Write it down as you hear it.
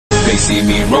they see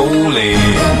me rolling,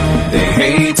 they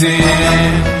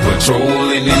hating,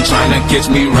 patrolling and trying to catch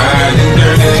me riding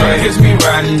dirty. Trying to catch me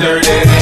riding dirty.